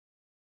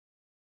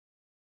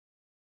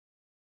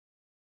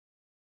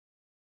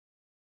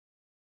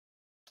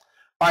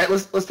All right,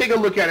 let's take a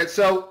look at it.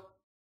 So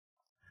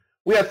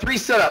we have 3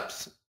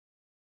 setups,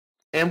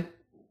 and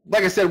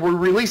like I said, we're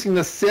releasing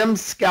the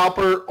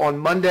SymmScalper on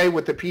Monday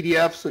with the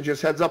PDF, so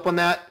just heads up on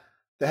that.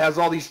 That has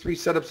all these 3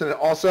 setups in it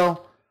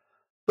also.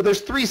 But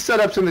there's 3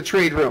 setups in the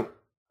trade room.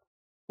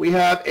 We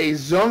have a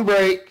zone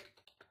break.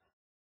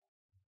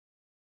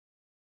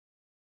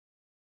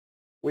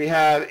 We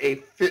have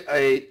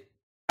a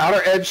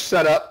outer edge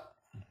setup,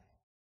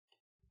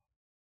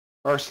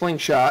 or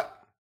slingshot.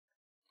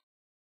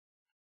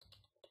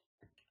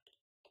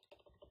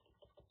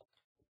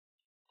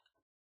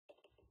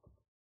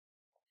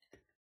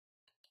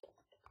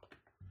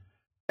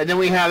 And then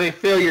we have a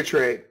failure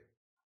trade.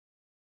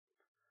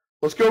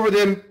 Let's go over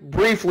them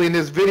briefly in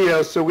this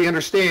video so we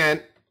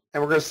understand,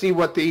 and we're going to see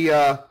what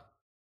the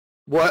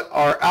what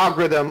our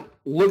algorithm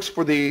looks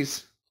for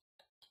these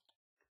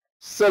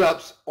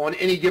setups on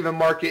any given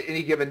market,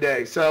 any given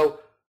day. So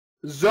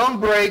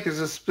zone break is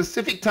a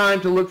specific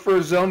time to look for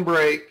a zone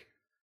break,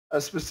 a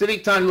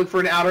specific time to look for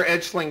an outer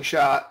edge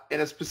slingshot,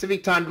 and a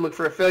specific time to look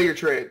for a failure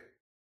trade.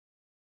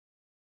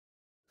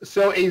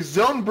 So a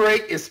zone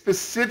break is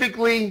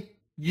specifically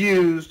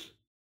used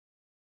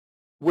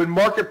when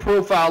market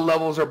profile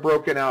levels are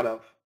broken out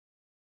of.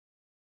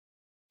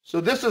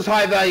 So this is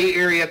high value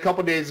area a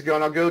couple days ago,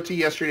 and I'll go to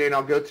yesterday and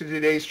I'll go to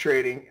today's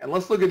trading, and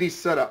let's look at these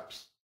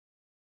setups.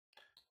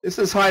 This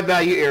is high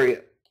value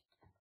area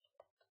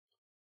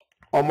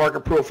on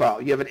market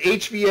profile. You have an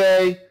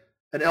HVA,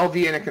 an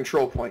LVA, and a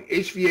control point.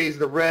 HVA is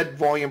the red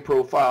volume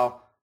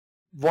profile.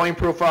 Volume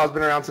profile has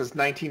been around since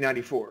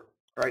 1994.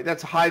 All right,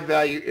 that's high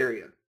value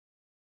area.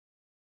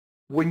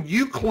 When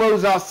you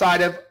close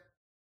outside of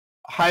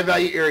high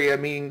value area,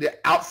 meaning the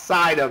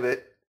outside of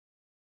it,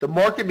 the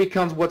market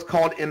becomes what's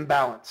called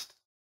imbalanced.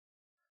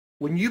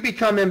 When you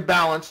become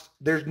imbalanced,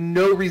 there's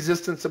no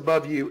resistance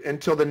above you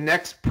until the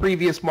next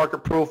previous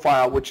market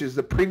profile, which is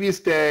the previous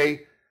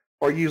day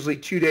or usually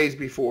 2 days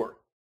before.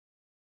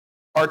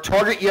 Our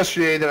target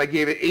yesterday that I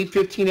gave at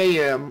 8:15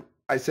 a.m.,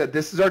 I said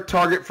this is our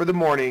target for the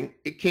morning.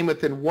 It came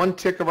within 1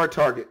 tick of our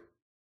target.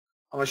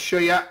 I'm going to show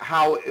you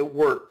how it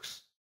works.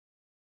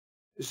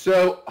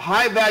 So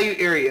high value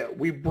area,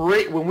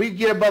 when we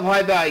get above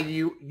high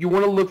value, you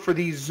want to look for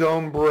these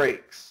zone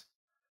breaks.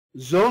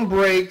 Zone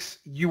breaks,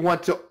 you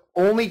want to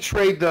only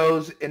trade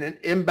those in an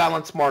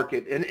imbalanced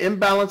market. An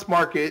imbalanced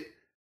market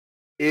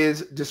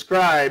is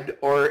described,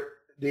 or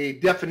the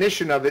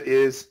definition of it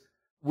is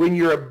when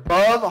you're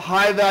above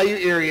high value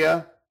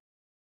area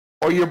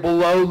or you're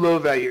below low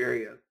value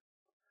area.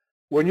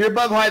 When you're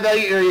above high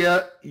value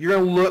area, you're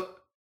going to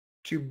look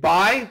to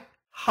buy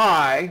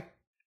high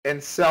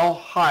and sell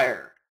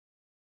higher.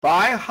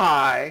 Buy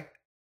high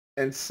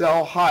and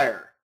sell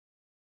higher.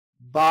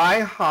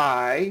 Buy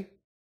high,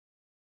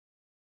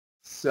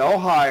 sell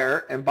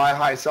higher, and buy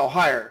high, sell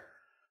higher.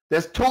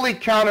 That's totally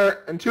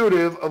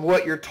counterintuitive of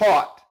what you're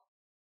taught.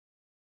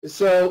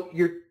 So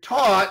you're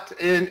taught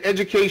in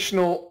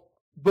educational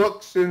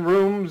books and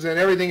rooms and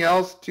everything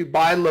else to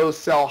buy low,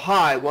 sell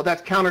high. Well,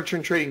 that's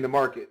counter-trend trading the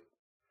market.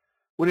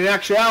 When in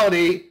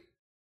actuality,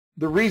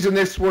 the reason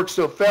this works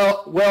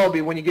so well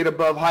be when you get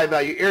above high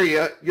value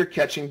area, you're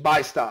catching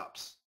buy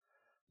stops.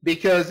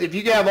 Because if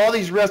you have all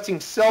these resting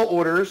sell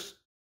orders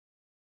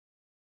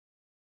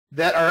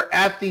that are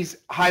at these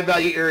high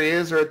value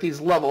areas or at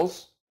these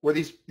levels where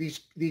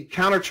the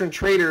counter trend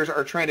traders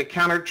are trying to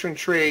counter trend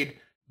trade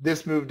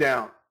this move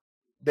down,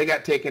 they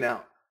got taken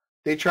out.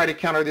 They try to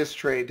counter this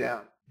trade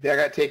down, they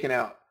got taken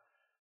out.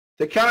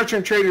 The counter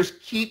trend traders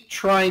keep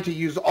trying to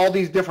use all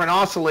these different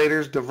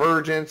oscillators,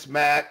 divergence,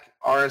 MAC,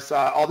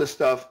 RSI, all this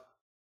stuff,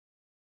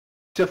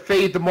 to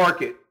fade the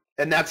market,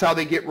 and that's how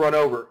they get run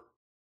over.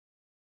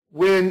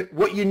 When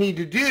what you need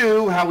to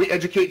do, how we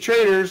educate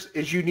traders,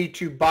 is you need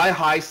to buy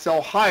high, sell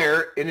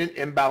higher in an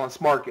imbalanced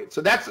market. So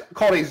that's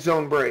called a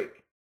zone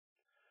break.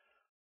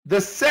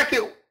 The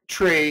second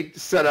trade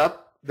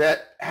setup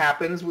that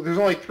happens, there's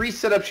only 3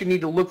 setups you need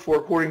to look for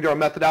according to our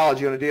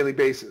methodology on a daily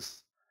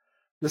basis.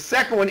 The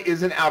second one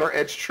is an outer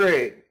edge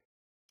trade.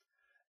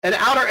 An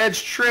outer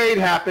edge trade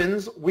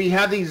happens, we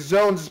have these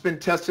zones that's been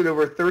tested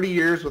over 30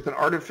 years with an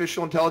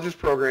artificial intelligence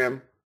program.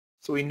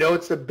 So we know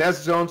it's the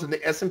best zones in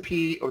the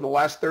S&P over the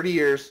last 30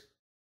 years,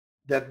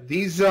 that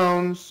these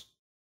zones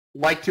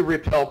like to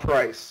repel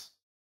price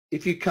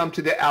if you come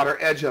to the outer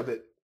edge of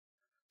it.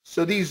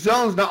 So these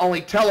zones not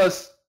only tell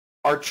us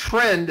our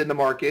trend in the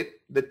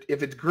market, that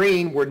if it's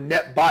green, we're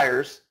net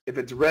buyers. If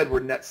it's red,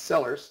 we're net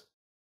sellers.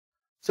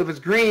 So if it's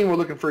green, we're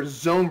looking for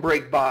zone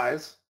break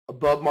buys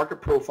above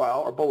market profile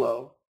or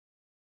below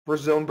for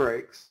zone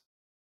breaks.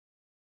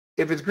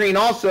 If it's green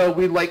also,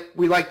 we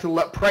like to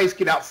let price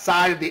get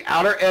outside of the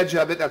outer edge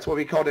of it. That's what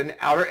we call it, an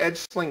outer edge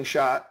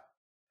slingshot.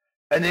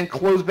 And then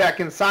close back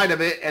inside of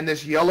it, and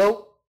this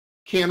yellow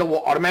candle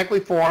will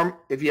automatically form.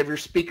 If you have your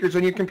speakers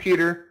on your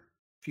computer,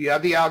 if you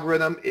have the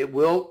algorithm, it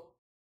will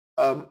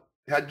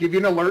give you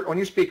an alert on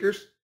your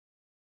speakers.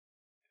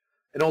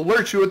 It'll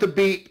alert you with the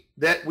beep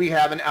that we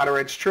have an outer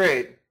edge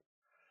trade.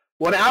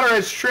 Well, an outer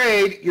edge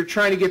trade, you're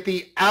trying to get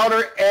the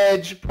outer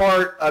edge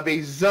part of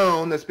a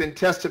zone that's been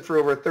tested for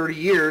over 30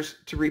 years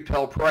to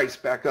repel price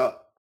back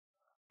up.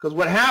 Because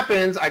what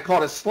happens, I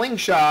call it a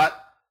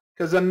slingshot,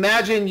 because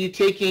imagine you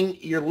taking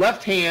your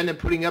left hand and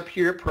putting up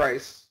here at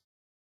price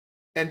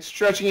and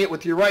stretching it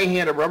with your right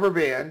hand, a rubber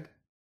band,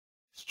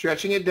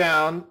 stretching it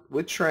down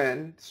with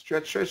trend,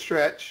 stretch, stretch,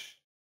 stretch,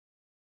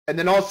 and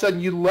then all of a sudden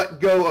you let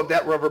go of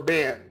that rubber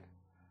band.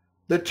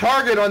 The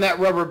target on that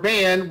rubber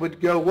band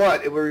would go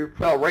what? It would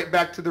repel right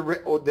back to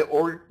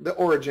the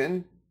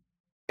origin,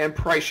 and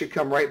price should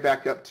come right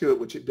back up to it,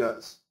 which it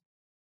does.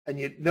 And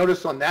you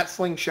notice on that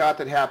slingshot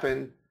that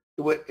happened,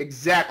 it went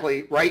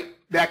exactly right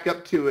back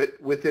up to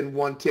it within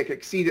one tick,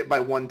 exceed it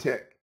by one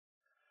tick.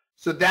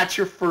 So that's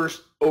your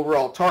first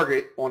overall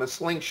target on a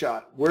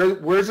slingshot.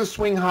 Where's the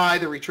swing high,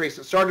 the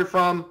retracement started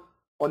from?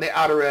 On the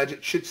outer edge,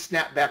 it should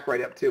snap back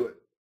right up to it.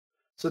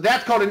 So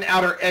that's called an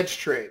outer edge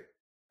trade.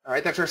 All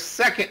right, that's our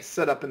second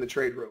setup in the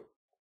trade room.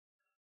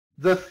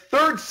 The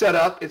third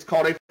setup is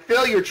called a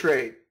failure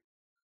trade.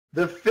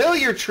 The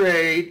failure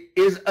trade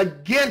is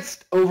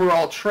against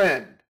overall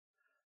trend.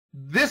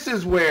 This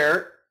is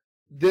where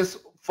this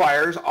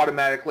fires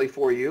automatically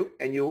for you,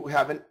 and you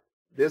have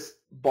this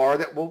bar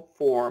that will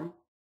form.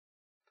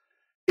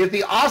 If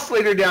the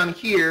oscillator down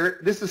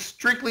here, this is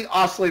strictly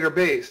oscillator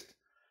based.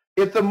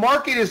 If the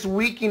market is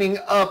weakening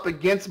up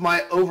against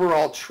my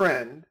overall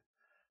trend,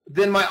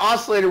 then my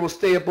oscillator will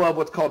stay above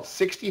what's called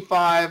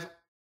 65.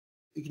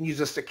 You can use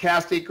a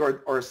stochastic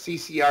or a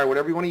CCI or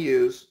whatever you want to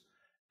use.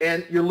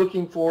 And you're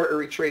looking for a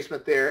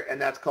retracement there,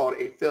 and that's called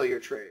a failure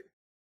trade.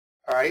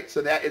 All right, so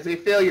that is a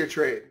failure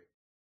trade.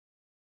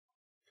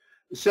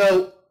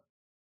 So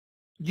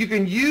you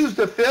can use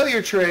the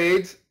failure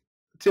trades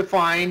to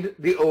find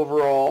the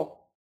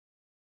overall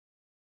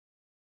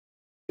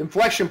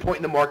inflection point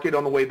in the market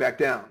on the way back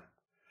down.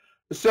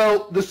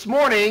 So this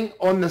morning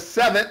on the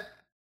 7th,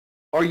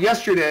 or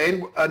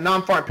yesterday,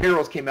 non-farm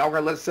payrolls came out. We're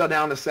going to let it settle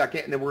down in a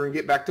second, and then we're going to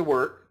get back to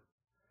work.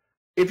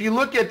 If you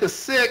look at the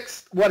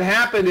 6th, what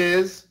happened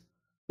is,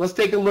 let's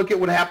take a look at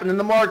what happened in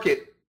the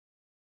market.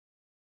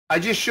 I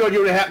just showed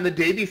you what happened the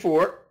day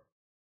before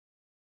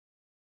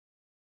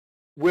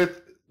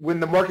when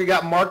the market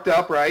got marked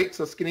up, right?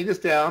 So skinny this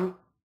down.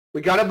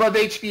 We got above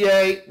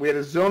HVA. We had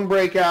a zone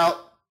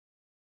breakout.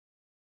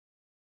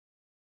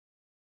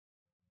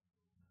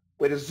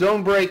 We had a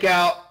zone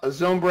breakout, a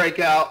zone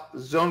breakout,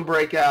 zone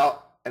breakout,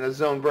 and a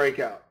zone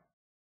breakout.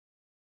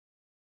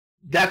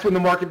 That's when the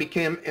market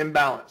became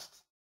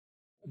imbalanced.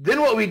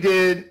 Then what we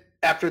did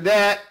after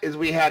that is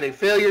we had a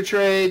failure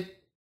trade,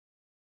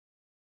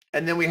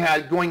 and then we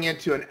had going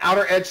into an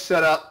outer edge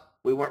setup.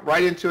 We went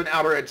right into an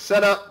outer edge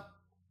setup,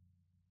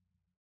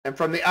 and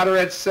from the outer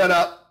edge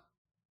setup,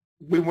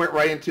 we went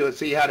right into it.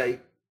 So you had a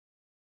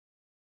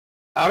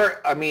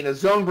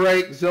zone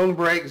break, zone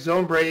break,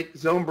 zone break,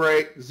 zone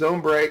break,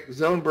 zone break,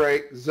 zone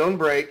break, zone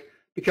break,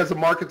 because the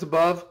market's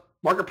above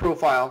market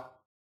profile.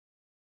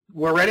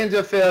 We're right into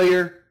a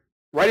failure,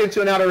 right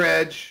into an outer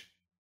edge,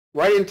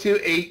 right into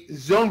a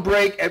zone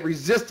break at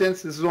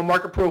resistance. This is on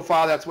market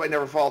profile. That's why it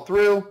never fall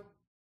through.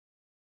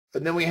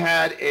 And then we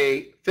had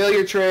a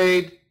failure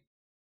trade.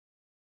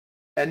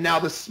 And now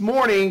this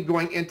morning,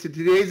 going into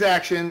today's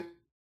action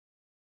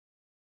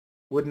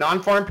with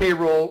non-farm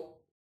payroll,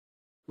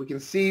 we can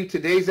see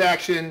today's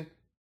action.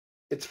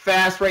 It's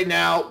fast right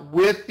now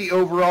with the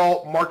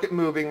overall market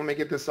moving. Let me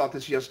get this off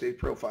this yesterday's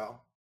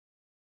profile.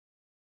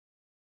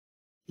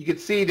 You can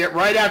see that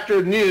right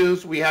after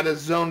news, we had a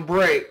zone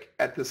break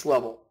at this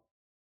level.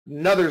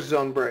 Another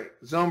zone break,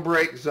 zone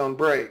break, zone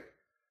break.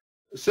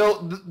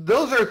 So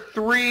those are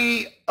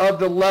three of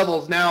the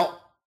levels. Now,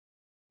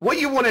 what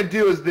you want to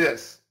do is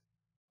this,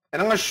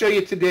 and I'm going to show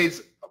you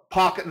today's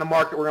pocket in the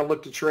market we're going to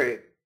look to trade.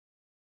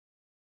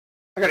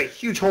 I got a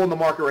huge hole in the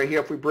market right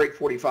here if we break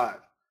 45.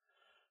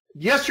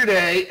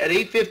 Yesterday at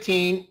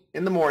 8:15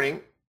 in the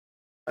morning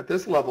at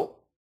this level,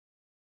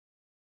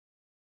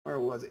 or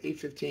was it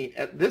 8:15?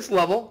 At this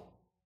level,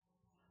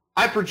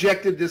 I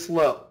projected this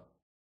low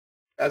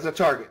as a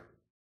target.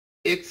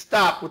 It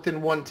stopped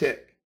within one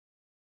tick.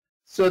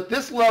 So at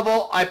this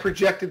level, I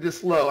projected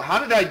this low. How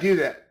did I do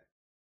that?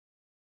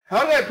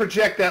 How did I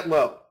project that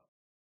low?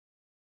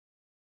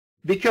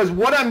 Because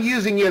what I'm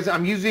using is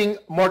I'm using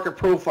market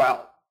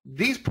profile.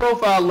 These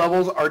profile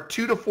levels are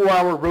 2 to 4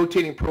 hour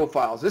rotating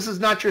profiles. This is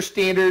not your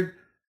standard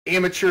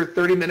amateur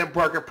 30-minute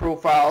market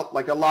profile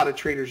like a lot of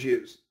traders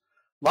use.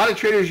 A lot of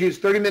traders use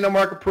 30-minute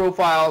market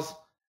profiles,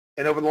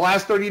 and over the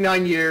last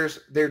 39 years,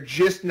 they're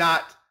just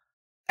not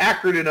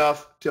accurate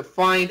enough to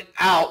find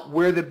out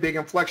where the big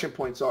inflection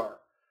points are.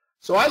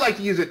 So I like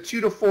to use a 2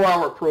 to 4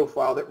 hour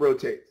profile that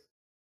rotates.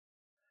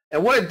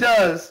 And what it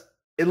does,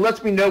 it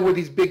lets me know where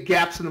these big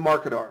gaps in the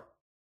market are.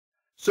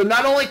 So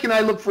not only can I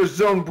look for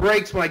zone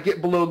breaks when I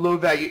get below low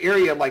value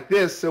area like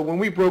this, so when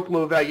we broke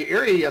low value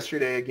area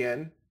yesterday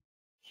again,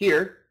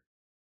 here,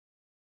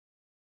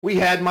 we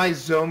had my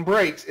zone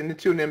breaks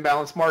into an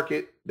imbalanced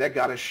market that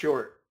got us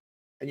short.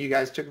 And you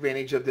guys took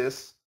advantage of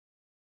this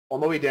on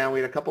the way down.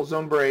 We had a couple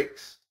zone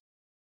breaks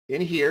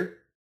in here.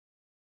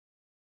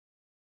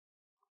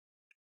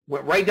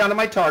 went right down to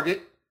my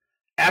target.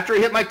 After I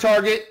hit my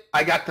target,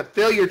 I got the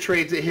failure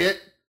trades that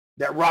hit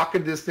that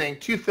rocketed this thing.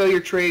 2 failure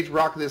trades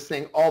rocketed this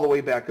thing all the way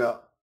back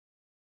up.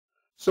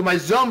 So my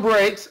zone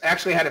breaks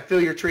actually had a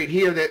failure trade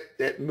here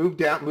that moved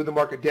the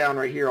market down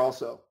right here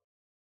also.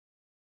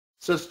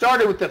 So it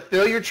started with the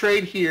failure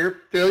trade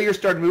here. Failure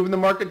started moving the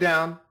market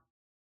down.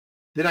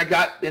 Then I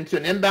got into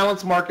an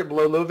imbalanced market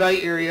below low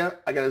value area.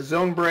 I got a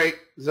zone break.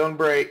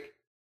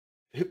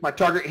 Hit my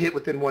target hit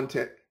within 1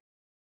 tick.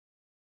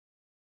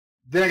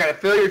 Then I got a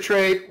failure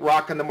trade,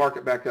 rocking the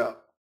market back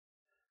up.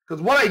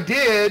 Because what I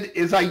did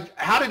is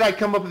how did I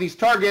come up with these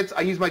targets?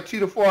 I used my 2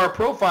 to 4 hour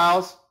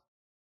profiles,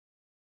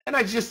 and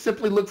I just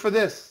simply looked for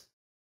this.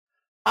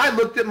 I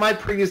looked at my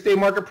previous day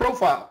market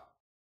profile.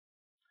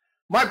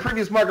 My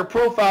previous market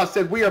profile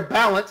said we are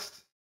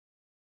balanced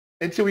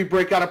until we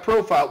break out a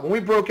profile. When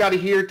we broke out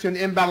of here to an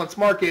imbalanced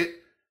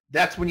market,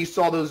 that's when you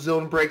saw those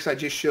zone breaks I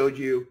just showed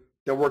you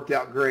that worked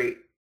out great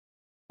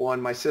on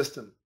my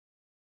system,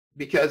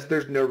 because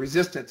there's no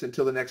resistance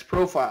until the next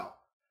profile.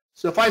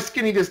 So if I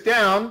skinny this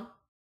down,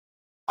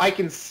 I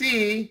can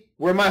see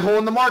where my hole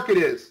in the market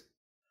is.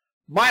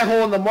 My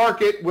hole in the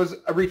market was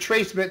a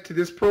retracement to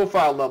this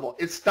profile level.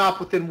 It stopped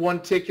within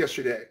 1 tick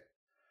yesterday.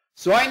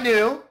 So I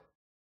knew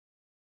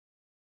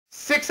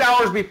 6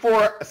 hours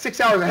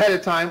ahead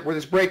of time where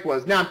this break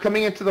was. Now I'm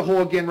coming into the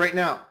hole again right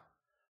now.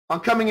 I'm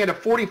coming in at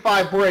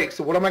 45 break.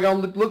 So what am I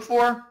going to look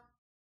for?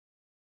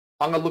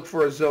 I'm going to look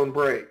for a zone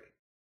break.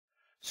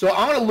 So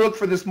I'm going to look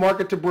for this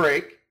market to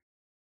break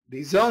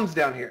these zones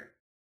down here.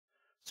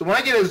 So when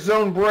I get a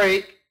zone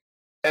break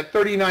at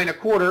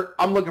 39.25,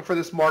 I'm looking for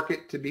this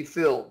market to be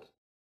filled.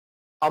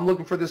 I'm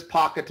looking for this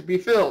pocket to be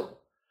filled.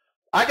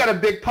 I got a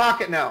big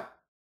pocket now.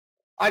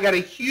 I got a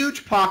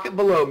huge pocket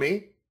below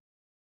me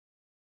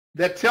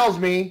that tells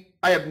me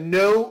I have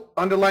no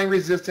underlying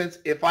resistance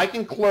if I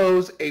can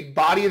close a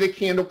body of the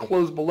candle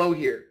close below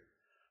here.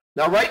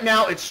 Now right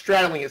now it's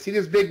straddling it. See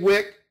this big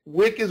wick?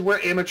 Wick is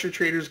where amateur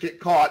traders get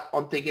caught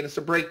on thinking it's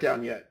a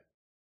breakdown yet.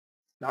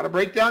 Not a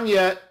breakdown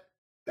yet.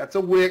 That's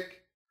a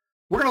wick.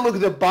 We're going to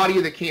look at the body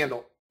of the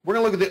candle. We're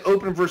going to look at the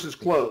open versus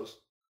close.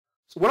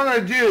 So what I'm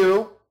going to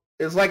do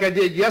is, like I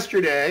did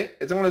yesterday,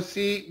 is I'm going to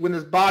see when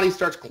this body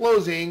starts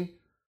closing,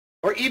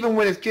 or even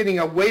when it's getting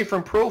away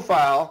from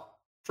profile,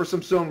 for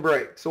some zone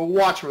break. So we'll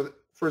watch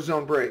for a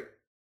zone break.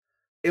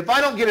 If I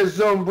don't get a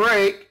zone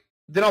break,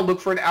 then I'll look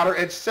for an outer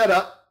edge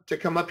setup to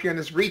come up here in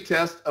this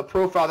retest, a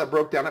profile that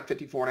broke down at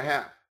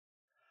 54.5.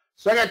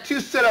 So I got 2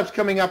 setups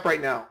coming up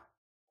right now.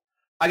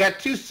 I got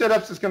 2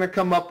 setups that's going to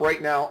come up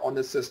right now on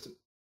this system.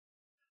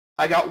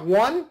 I got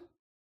one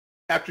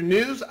after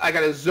news. I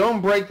got a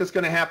zone break that's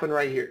going to happen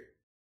right here.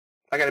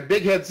 I got a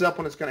big heads up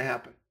when it's going to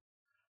happen.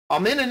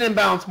 I'm in an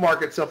imbalanced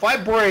market, so if I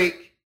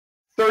break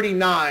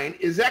 39,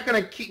 is that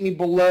going to keep me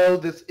below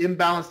this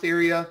imbalanced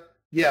area?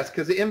 Yes,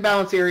 because the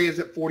imbalanced area is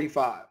at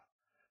 45.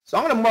 So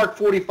I'm going to mark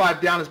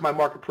 45 down as my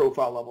market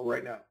profile level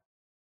right now.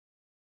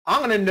 I'm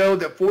going to know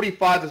that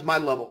 45 is my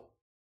level.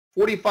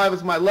 45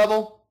 is my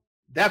level.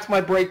 That's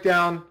my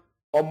breakdown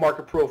on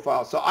market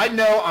profile. So I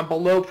know I'm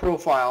below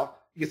profile.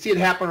 You can see it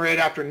happen right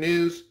after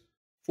news,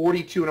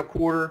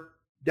 42.25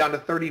 down to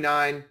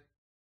 39,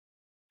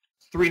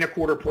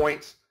 3.25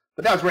 points.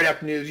 But that was right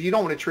after news. You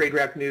don't want to trade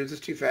right after news. It's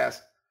too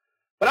fast.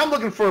 But I'm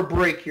looking for a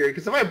break here,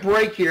 because if I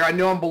break here, I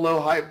know I'm below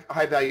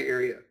high value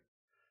area.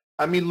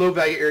 I mean low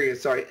value area,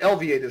 sorry,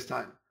 LVA this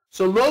time.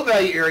 So low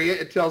value area,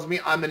 it tells me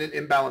I'm in an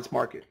imbalanced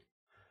market.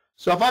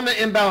 So if I'm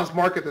in an imbalanced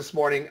market this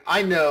morning,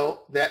 I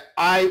know that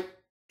I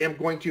am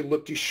going to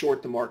look to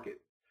short the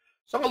market.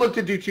 So I'm going to look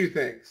to do 2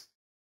 things.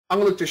 I'm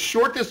going to look to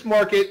short this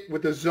market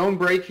with a zone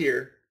break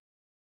here.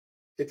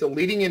 It's a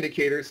leading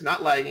indicator. It's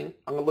not lagging.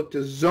 I'm going to look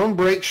to zone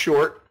break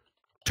short,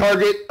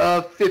 target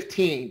of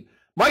 15.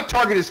 My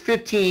target is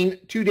 15.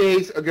 2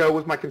 days ago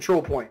was my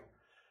control point.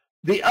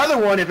 The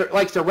other one, if it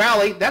likes to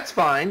rally, that's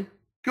fine.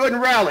 Go ahead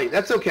and rally.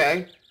 That's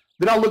okay.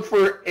 Then I'll look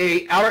for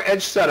a outer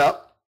edge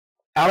setup,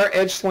 outer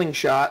edge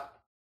slingshot,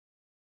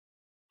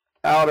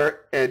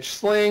 outer edge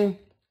sling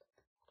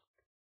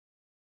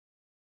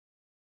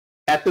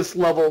at this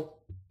level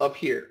up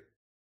here.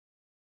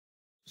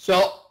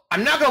 So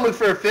I'm not going to look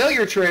for a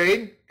failure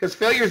trade, because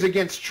failure is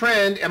against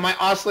trend and my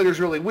oscillator is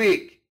really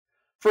weak.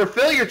 For a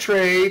failure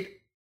trade,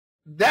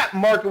 that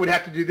market would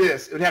have to do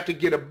this. It would have to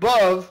get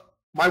above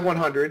my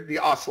 100, the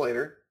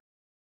oscillator,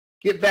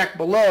 get back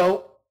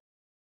below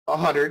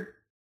 100,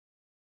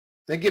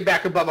 then get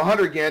back above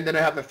 100 again, then I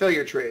have a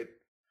failure trade.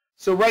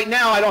 So right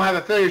now I don't have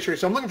a failure trade.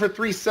 So I'm looking for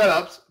 3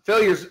 setups.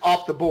 Failure's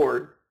off the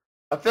board.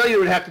 A failure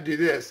would have to do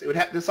this. It would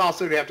have, this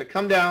oscillator would have to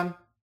come down,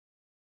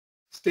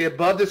 stay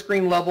above this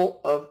green level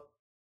of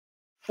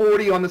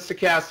 40 on the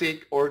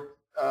stochastic, or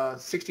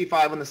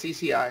 65 on the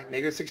CCI,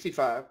 negative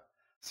 65.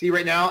 See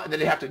right now, and then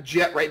they have to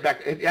jet right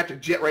back. They have to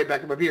jet right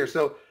back up here.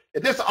 So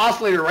if this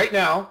oscillator right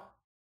now,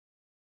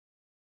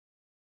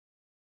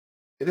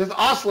 if this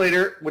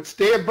oscillator would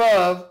stay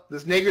above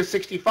this negative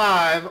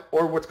 65,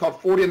 or what's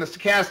called 40 on the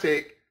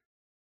stochastic,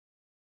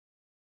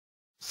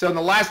 so in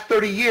the last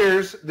 30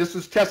 years, this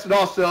was tested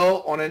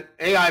also on an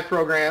AI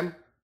program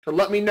to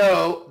let me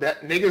know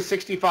that negative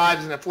 65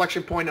 is an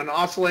inflection point on an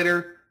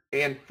oscillator,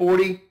 and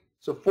 40.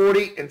 So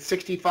 40 and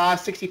 65,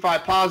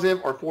 65 positive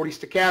or 40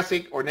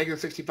 stochastic, or negative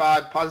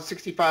 65, positive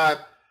 65.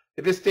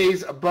 If it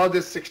stays above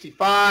this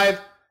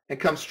 65 and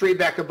comes straight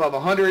back above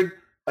 100,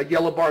 a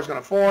yellow bar is going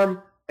to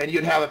form, and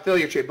you'd have a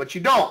failure trade, but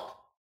you don't.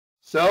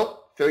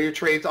 So failure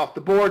trade's off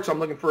the board, so I'm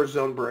looking for a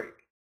zone break.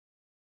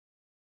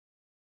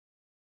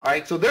 All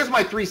right, so there's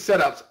my 3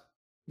 setups.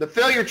 The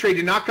failure trade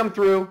did not come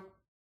through,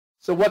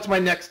 so what's my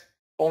next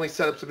only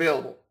setups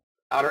available?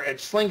 Outer edge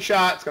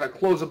slingshot, it's going to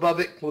close above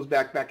it, close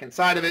back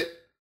inside of it,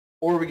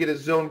 or we get a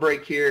zone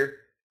break here.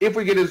 If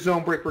we get a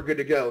zone break, we're good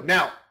to go.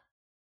 Now,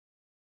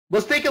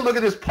 let's take a look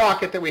at this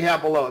pocket that we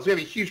have below us. We have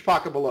a huge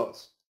pocket below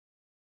us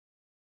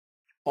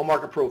on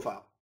market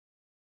profile.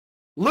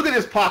 Look at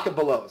this pocket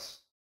below us.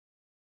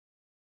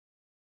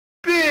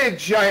 Big,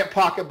 giant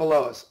pocket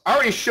below us. I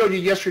already showed you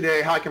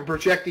yesterday how I can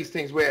project these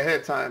things way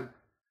ahead of time.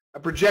 I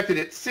projected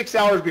it 6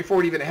 hours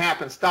before it even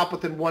happened, stopped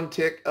within 1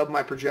 tick of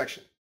my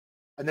projection,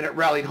 and then it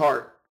rallied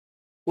hard.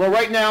 Well,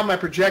 right now, my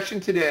projection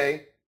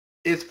today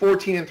is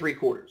 14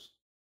 3/4.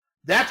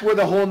 That's where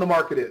the hole in the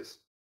market is.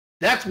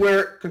 That's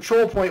where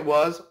control point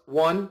was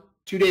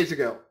 2 days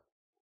ago.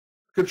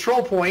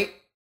 Control point,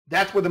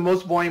 that's where the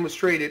most volume was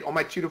traded on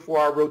my 2 to 4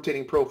 hour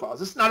rotating profiles.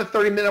 This is not a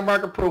 30-minute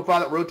market profile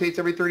that rotates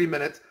every 30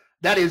 minutes.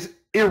 That is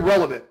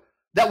irrelevant.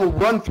 That will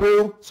run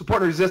through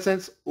support and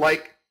resistance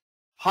like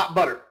hot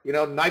butter, you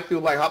know, knife through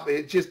like hot.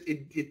 It just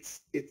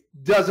it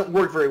doesn't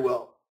work very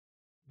well.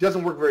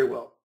 Doesn't work very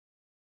well.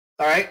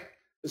 All right.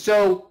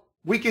 So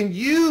we can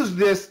use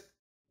this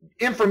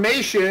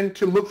information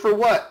to look for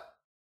what?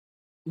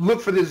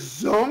 Look for this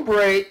zone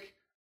break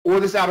or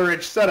this outer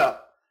edge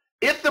setup.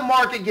 If the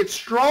market gets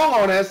strong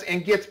on us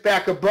and gets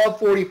back above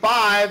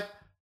 45,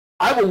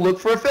 I will look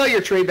for a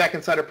failure trade back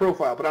inside a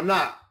profile, but I'm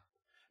not.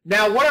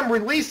 Now, what I'm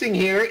releasing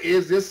here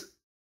is this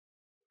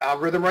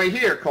algorithm right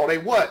here called a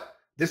what?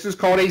 This is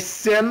called a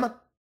SymmScalper.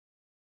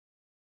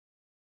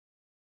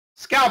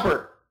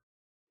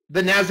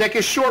 The NASDAQ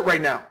is short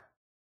right now.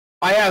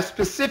 I have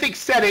specific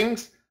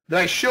settings that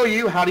I show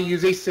you how to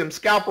use a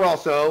SymmScalper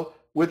also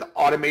with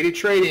automated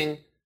trading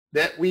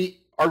that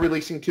we are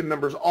releasing to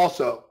members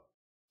also.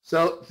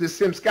 So the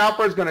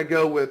SymmScalper is going to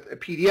go with a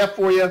PDF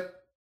for you.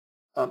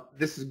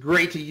 This is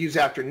great to use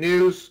after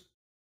news.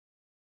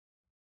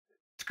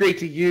 It's great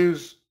to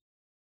use.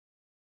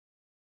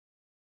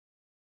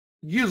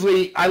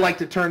 Usually, I like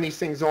to turn these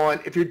things on.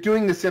 If you're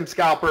doing the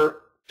SymmScalper,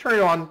 turn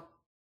it on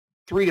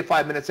 3 to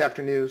 5 minutes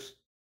after news.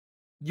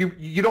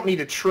 You don't need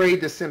to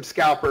trade the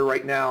SymmScalper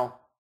right now.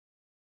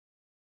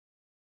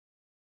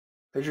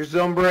 There's your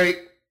zone break.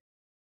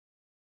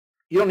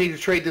 You don't need to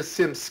trade the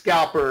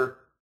SymmScalper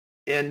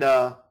in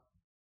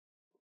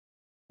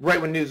right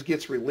when news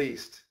gets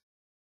released.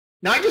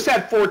 Now, I just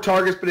had 4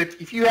 targets, but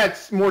if you had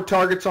more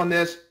targets on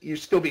this, you'd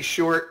still be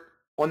short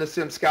on the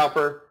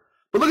SymmScalper.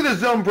 But look at the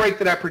zone break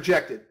that I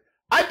projected.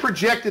 I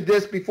projected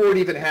this before it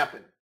even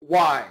happened.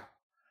 Why?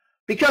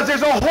 Because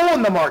there's a hole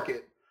in the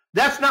market.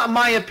 That's not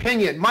my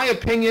opinion. My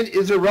opinion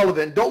is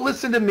irrelevant. Don't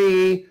listen to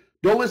me.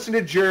 Don't listen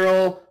to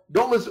Gerald.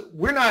 Don't listen.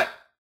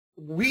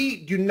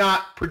 We do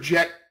not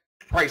project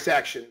price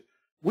action.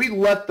 We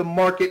let the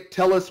market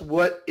tell us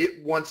what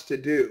it wants to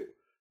do.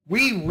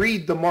 We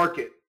read the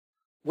market.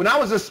 When I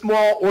was a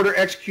small order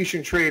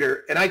execution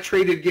trader and I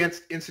traded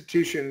against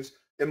institutions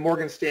and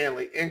Morgan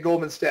Stanley and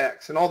Goldman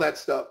Sachs and all that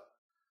stuff,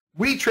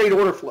 we trade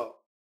order flow.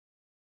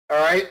 All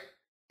right?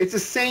 It's the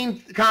same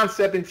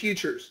concept in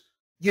futures.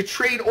 You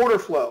trade order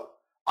flow.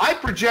 I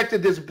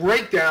projected this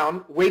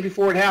breakdown way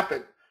before it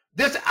happened.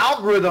 This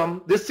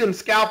algorithm, this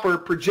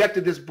SymmScalper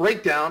projected this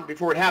breakdown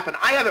before it happened.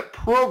 I have it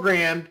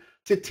programmed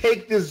to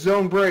take this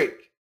zone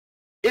break.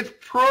 It's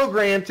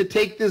programmed to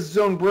take this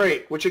zone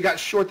break, which it got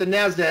short the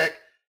NASDAQ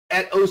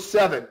at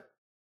 07.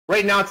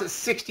 Right now it's at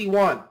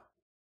 61. All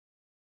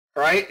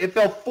right? It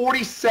fell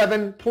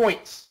 47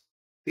 points.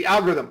 The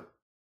algorithm.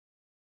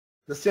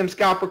 The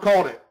SymmScalper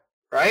called it.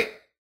 Right?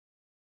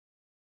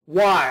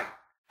 Why?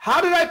 How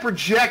did I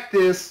project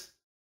this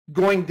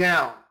going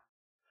down?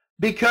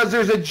 Because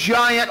there's a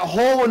giant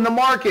hole in the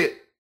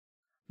market.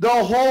 The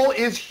hole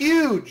is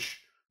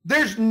huge.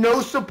 There's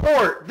no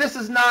support. This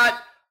is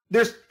not,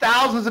 there's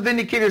thousands of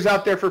indicators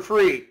out there for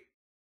free,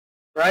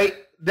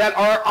 right? That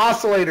are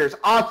oscillators.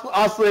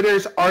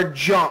 Oscillators are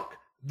junk.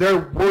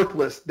 They're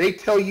worthless. They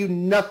tell you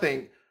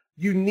nothing.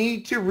 You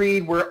need to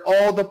read where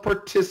all the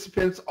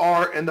participants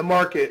are in the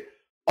market.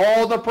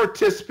 All the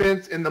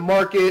participants in the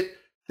market.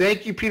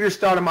 Thank you, Peter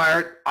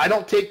Stoudemire. I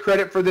don't take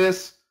credit for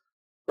this,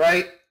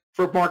 right?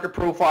 For market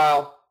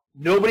profile.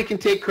 Nobody can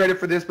take credit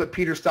for this but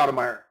Peter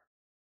Stoudemire.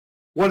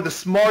 One of the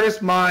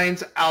smartest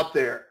minds out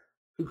there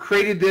who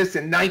created this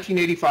in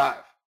 1985.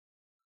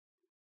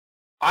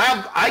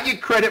 I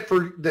get credit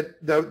for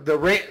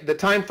the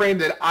time frame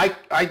that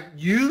I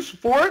use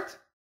for it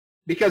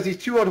because these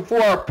 2 to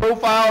 4 hour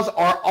profiles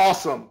are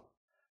awesome.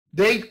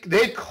 They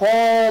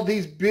call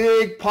these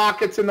big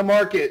pockets in the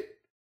market,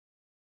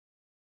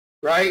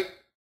 right?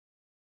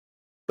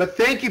 But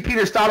thank you,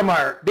 Peter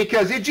Stoudemire,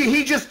 because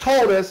he just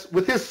told us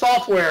with his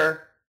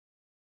software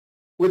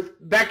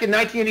back in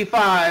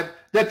 1985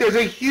 that there's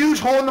a huge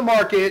hole in the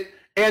market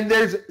and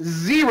there's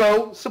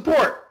zero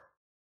support.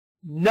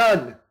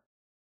 None.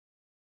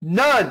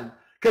 None.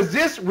 Because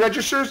this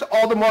registers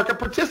all the market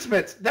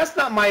participants. That's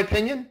not my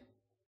opinion.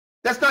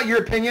 That's not your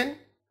opinion.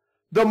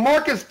 The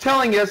market's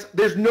telling us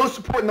there's no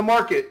support in the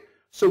market.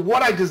 So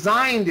what I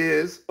designed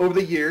is, over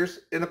the years,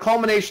 in the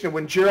culmination of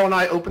when Gerald and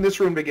I opened this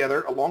room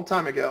together a long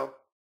time ago,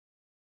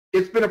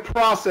 it's been a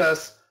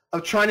process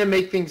of trying to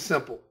make things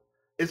simple.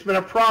 It's been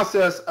a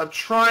process of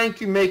trying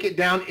to make it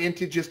down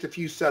into just a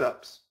few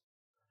setups.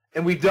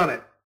 And we've done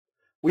it.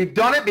 We've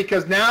done it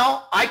because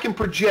now I can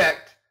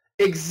project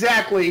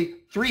exactly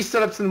 3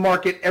 setups in the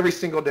market every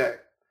single day.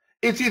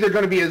 It's either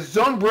going to be a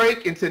zone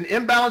break into an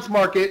imbalanced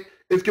market,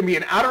 it's going to be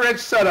an outer edge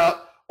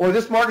setup, or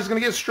this market's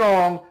going to get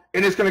strong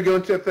and it's going to go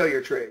into a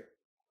failure trade.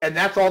 And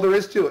that's all there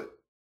is to it.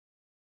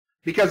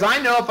 Because I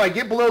know if I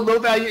get below low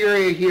value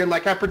area here,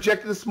 like I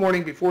projected this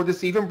morning before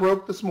this even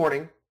broke this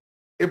morning,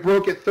 it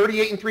broke at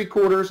 38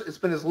 3/4. It's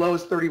been as low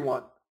as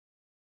 31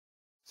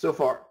 so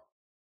far.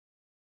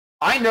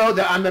 I know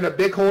that I'm in a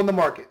big hole in the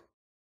market.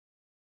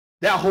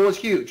 That hole is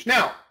huge.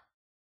 Now,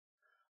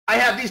 I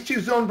have these 2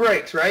 zone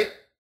breaks, right?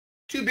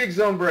 2 big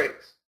zone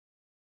breaks.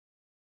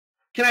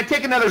 Can I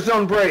take another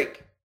zone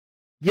break?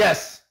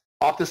 Yes,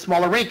 off the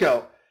smaller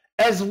Renko.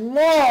 As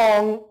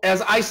long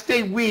as I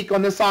stay weak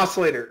on this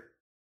oscillator.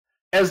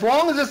 As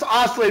long as this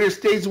oscillator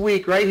stays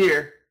weak right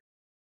here,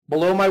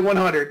 below my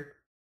 100,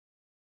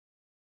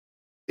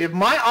 if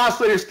my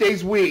oscillator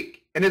stays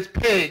weak and it's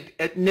pegged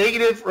at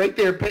negative right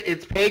there,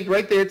 it's pegged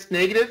right there, it's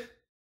negative,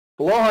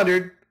 below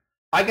 100,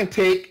 I can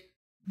take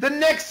the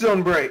next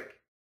zone break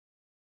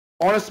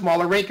on a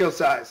smaller Renko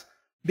size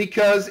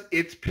because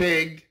it's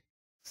pegged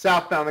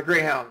southbound the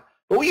Greyhound.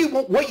 But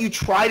what you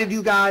try to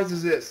do, guys,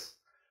 is this.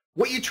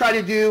 What you try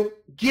to do,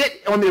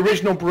 get on the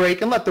original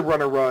break and let the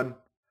runner run.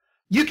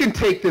 You can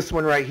take this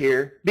one right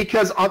here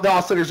because the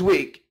oscillator's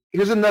weak.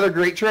 Here's another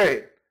great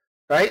trade,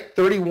 right?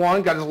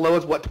 31 got as low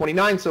as, what,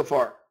 29 so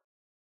far.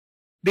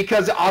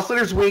 Because the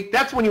oscillator's weak,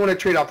 that's when you want to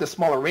trade off the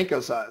smaller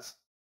Renko size.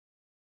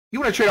 You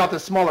want to trade off the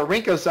smaller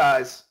Renko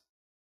size,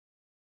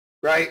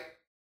 right?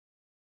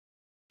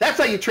 That's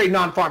how you trade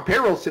non-farm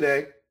payrolls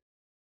today.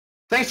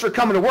 Thanks for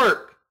coming to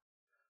work.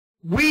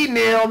 We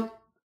nailed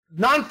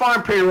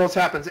non-farm payrolls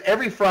happens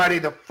every Friday,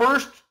 the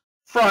first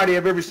Friday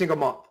of every single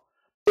month.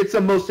 It's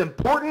the most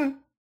important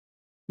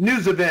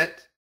news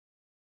event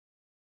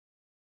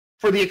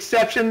for the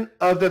exception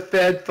of the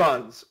Fed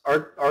funds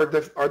or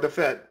the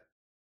Fed.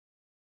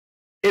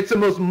 It's the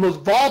most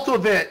volatile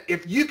event.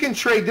 If you can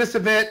trade this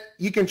event,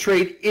 you can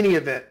trade any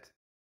event.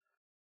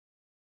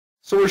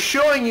 So we're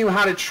showing you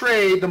how to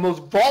trade the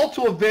most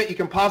volatile event you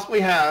can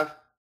possibly have.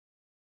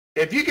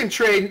 If you can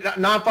trade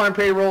non-farm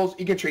payrolls,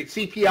 you can trade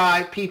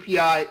CPI,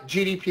 PPI,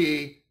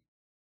 GDP,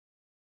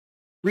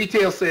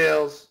 retail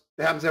sales,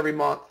 that happens every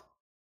month,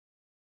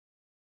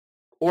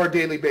 or a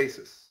daily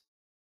basis.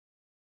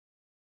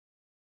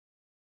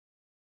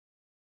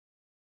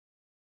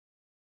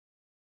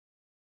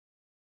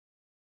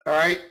 All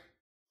right?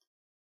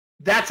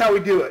 That's how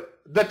we do it.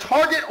 The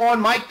target on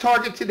my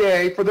target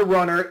today for the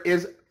runner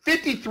is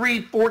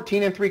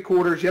 53.14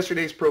 3/4,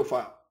 yesterday's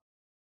profile.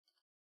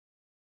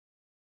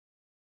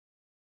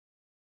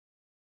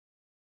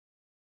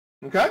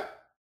 Okay?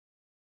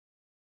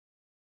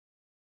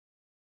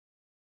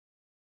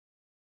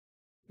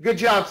 Good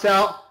job,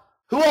 Sal.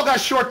 Who all got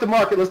short the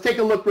market? Let's take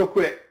a look real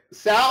quick.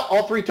 Sal,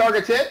 all 3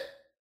 targets hit?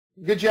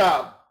 Good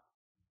job.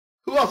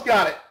 Who else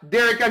got it?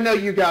 Derek, I know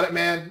you got it,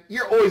 man.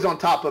 You're always on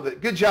top of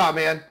it. Good job,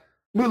 man.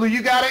 Mulu,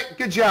 you got it?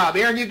 Good job.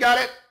 Aaron, you got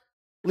it?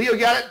 Leo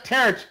got it?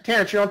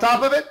 Terrence, you're on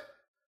top of it?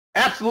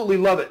 Absolutely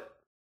love it.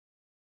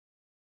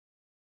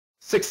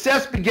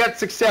 Success begets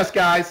success,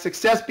 guys.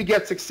 Success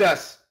begets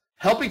success.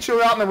 Help each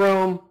other out in the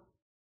room.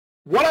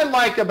 What I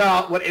like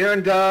about what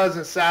Aaron does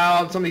and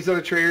Sal and some of these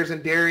other traders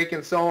and Derek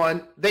and so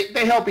on,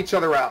 they help each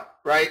other out,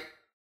 right?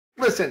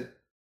 Listen,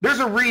 there's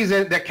a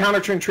reason that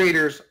counter-trend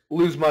traders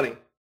lose money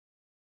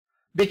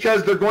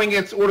because they're going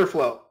against order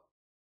flow.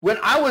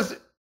 I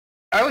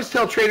always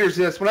tell traders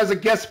this, when I was a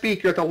guest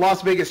speaker at the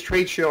Las Vegas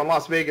trade show in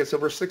Las Vegas,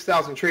 over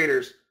 6,000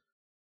 traders,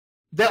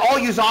 they all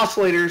use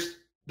oscillators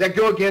that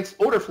go against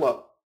order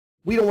flow.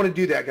 We don't want to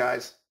do that,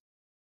 guys.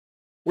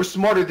 We're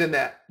smarter than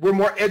that. We're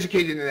more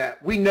educated than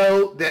that. We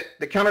know that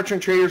the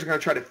counter-trend traders are going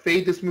to try to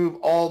fade this move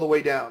all the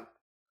way down.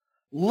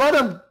 Let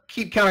them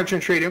keep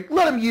counter-trend trading.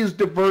 Let them use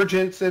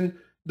divergence and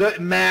the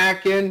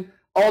MAC and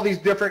all these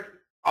different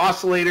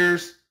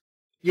oscillators,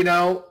 you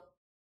know.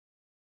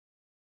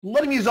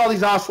 Let them use all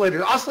these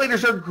oscillators.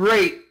 Oscillators are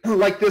great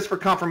like this for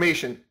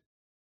confirmation.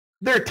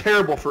 They're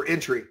terrible for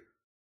entry.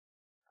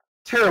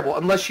 Terrible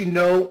unless you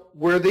know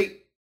where the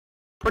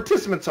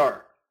participants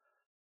are.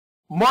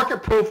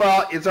 Market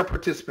profile is our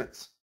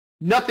participants.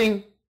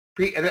 Nothing,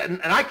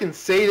 and I can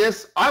say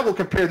this, I will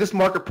compare this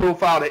market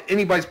profile to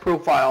anybody's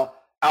profile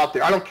out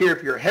there. I don't care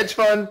if you're a hedge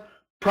fund,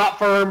 prop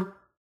firm.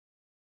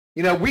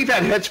 You know, we've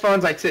had hedge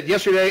funds, I said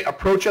yesterday,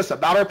 approach us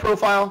about our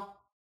profile.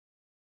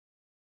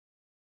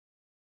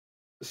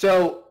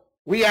 So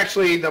we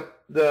actually, the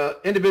the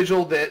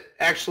individual that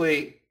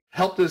actually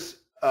helped us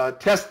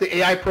test the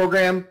AI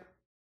program,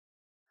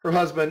 her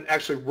husband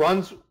actually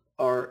runs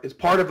or is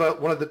part of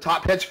one of the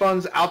top hedge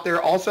funds out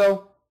there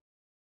also.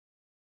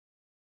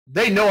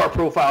 They know our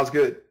profile is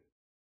good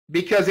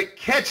because it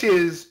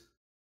catches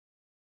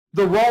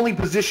the wrongly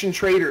positioned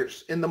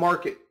traders in the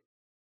market.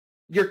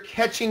 You're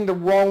catching the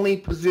wrongly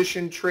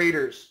positioned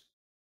traders.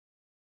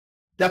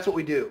 That's what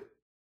we do.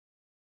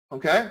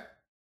 Okay?